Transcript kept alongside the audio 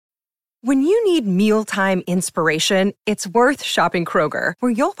When you need mealtime inspiration, it's worth shopping Kroger,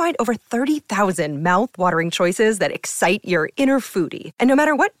 where you'll find over 30,000 mouth-watering choices that excite your inner foodie. And no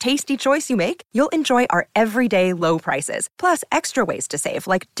matter what tasty choice you make, you'll enjoy our everyday low prices, plus extra ways to save,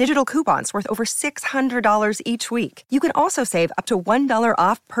 like digital coupons worth over $600 each week. You can also save up to $1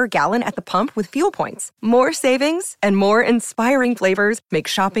 off per gallon at the pump with fuel points. More savings and more inspiring flavors make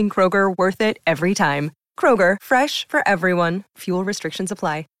shopping Kroger worth it every time. Kroger, fresh for everyone. Fuel restrictions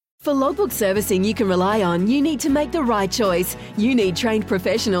apply. For logbook servicing you can rely on, you need to make the right choice. You need trained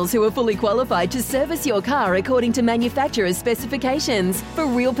professionals who are fully qualified to service your car according to manufacturer's specifications. For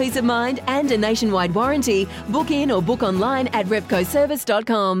real peace of mind and a nationwide warranty, book in or book online at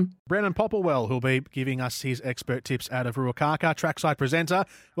repcoservice.com. Brendan Popplewell, who'll be giving us his expert tips out of Ruakaka, trackside presenter.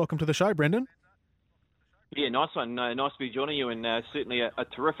 Welcome to the show, Brendan. Yeah, nice one. Nice to be joining you, and certainly a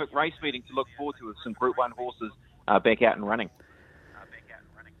terrific race meeting to look forward to with some Group 1 horses back out and running.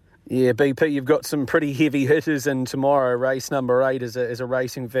 Yeah, BP, you've got some pretty heavy hitters, and tomorrow, race number 8, as a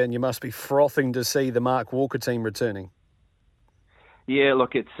racing fan, you must be frothing to see the Mark Walker team returning. Yeah,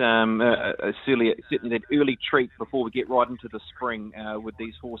 look, it's certainly that early treat before we get right into the spring with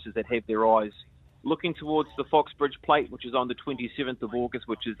these horses that have their eyes looking towards the Foxbridge Plate, which is on the 27th of August,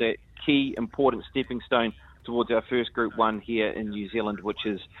 which is that key, important stepping stone towards our first Group 1 here in New Zealand, which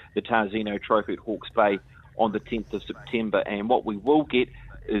is the Tarzino Trophy at Hawke's Bay on the 10th of September. And what we will get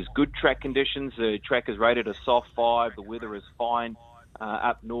is good track conditions. The track is rated a soft 5. The weather is fine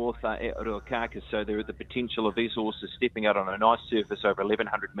up north at Ruakaka, so there is the potential of these horses stepping out on a nice surface over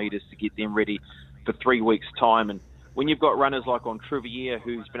 1,100 metres to get them ready for 3 weeks' time. And when you've got runners like on Trivier,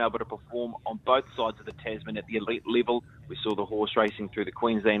 who's been able to perform on both sides of the Tasman at the elite level, we saw the horse racing through the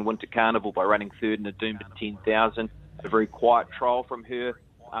Queensland Winter Carnival by running third in the Doomben 10,000. A very quiet trial from her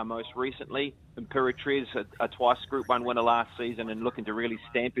most recently. Imperatriz, a twice Group 1 winner last season, and looking to really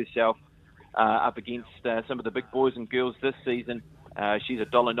stamp herself up against some of the big boys and girls this season. She's a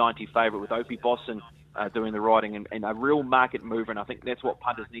 $1.90 favourite with Opie Bosson doing the riding, and a real market mover, and I think that's what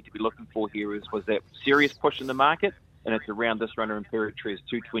punters need to be looking for here was that serious push in the market, and it's around this runner Imperatriz,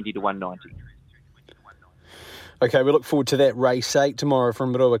 220 to 190. Okay, we look forward to that race 8 tomorrow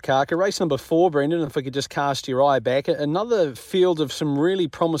from Ruakaka. Race number 4, Brendan, if we could just cast your eye back, another field of some really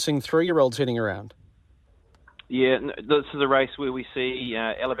promising 3-year-olds heading around. Yeah, this is a race where we see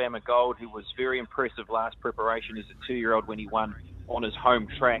Alabama Gold, who was very impressive last preparation as a 2-year-old when he won on his home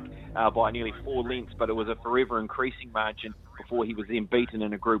track by nearly 4 lengths, but it was a forever increasing margin before he was then beaten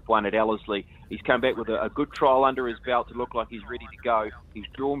in a Group 1 at Ellerslie. He's come back with a good trial under his belt to look like he's ready to go. He's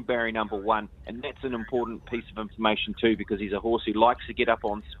drawn barrier number 1, and that's an important piece of information too, because he's a horse who likes to get up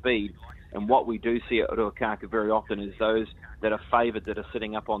on speed. And what we do see at Ruakaka very often is those that are favoured that are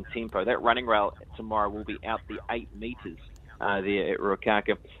sitting up on tempo. That running rail tomorrow will be out the 8 metres there at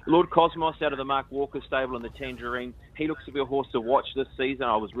Ruakaka. Lord Cosmos out of the Mark Walker stable in the Tangerine. He looks to be a horse to watch this season.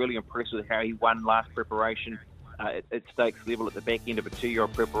 I was really impressed with how he won last preparation at stakes level at the back end of a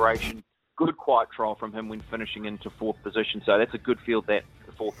 2-year-old preparation. Good quiet trial from him when finishing into 4th position. So that's a good field, that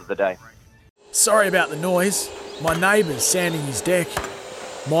the 4th of the day. Sorry about the noise. My neighbour's sanding his deck.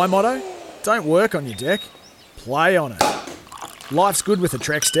 My motto? Don't work on your deck. Play on it. Life's good with a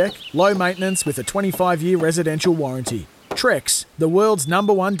Trex deck. Low maintenance with a 25-year residential warranty. Trex, the world's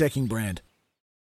 #1 decking brand.